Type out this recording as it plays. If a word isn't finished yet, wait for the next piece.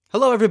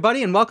Hello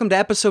everybody and welcome to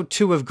episode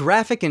 2 of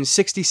Graphic in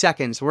 60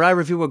 Seconds, where I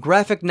review a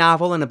graphic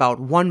novel in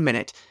about 1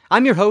 minute.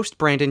 I'm your host,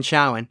 Brandon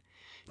Chowan.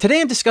 Today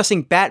I'm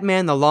discussing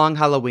Batman the Long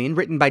Halloween,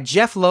 written by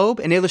Jeff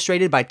Loeb and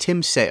illustrated by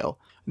Tim Sale.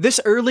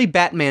 This early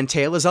Batman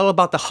tale is all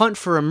about the hunt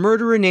for a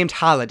murderer named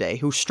Holiday,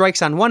 who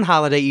strikes on one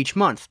holiday each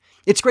month.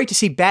 It's great to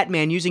see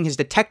Batman using his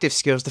detective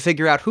skills to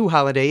figure out who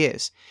Holiday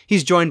is.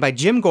 He's joined by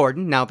Jim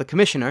Gordon, now the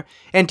Commissioner,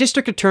 and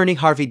District Attorney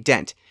Harvey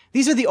Dent.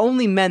 These are the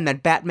only men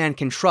that Batman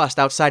can trust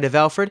outside of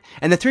Alfred,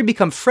 and the three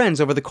become friends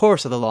over the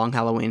course of the Long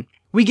Halloween.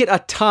 We get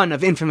a ton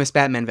of infamous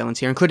Batman villains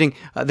here, including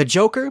the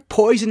Joker,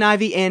 Poison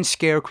Ivy, and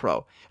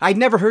Scarecrow. I'd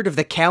never heard of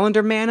the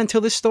Calendar Man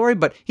until this story,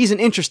 but he's an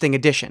interesting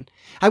addition.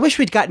 I wish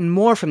we'd gotten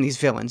more from these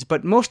villains,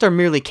 but most are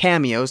merely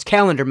cameos,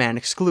 Calendar Man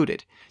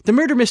excluded. The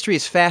murder mystery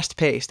is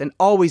fast-paced and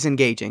always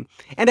engaging,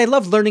 and I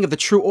love learning of the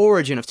true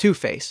origin of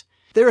Two-Face.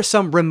 There are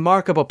some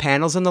remarkable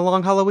panels in The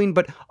Long Halloween,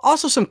 but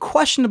also some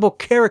questionable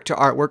character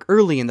artwork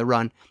early in the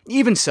run.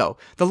 Even so,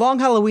 The Long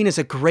Halloween is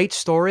a great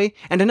story,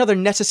 and another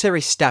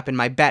necessary step in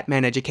my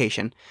Batman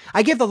education.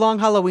 I give The Long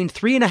Halloween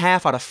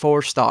 3.5 out of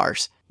 4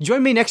 stars.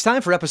 Join me next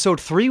time for episode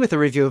 3 with a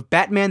review of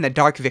Batman the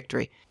Dark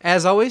Victory.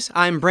 As always,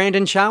 I'm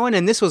Brandon Chowan,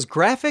 and this was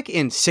Graphic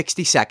in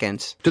 60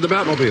 Seconds. To the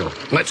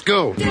Batmobile. Let's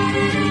go!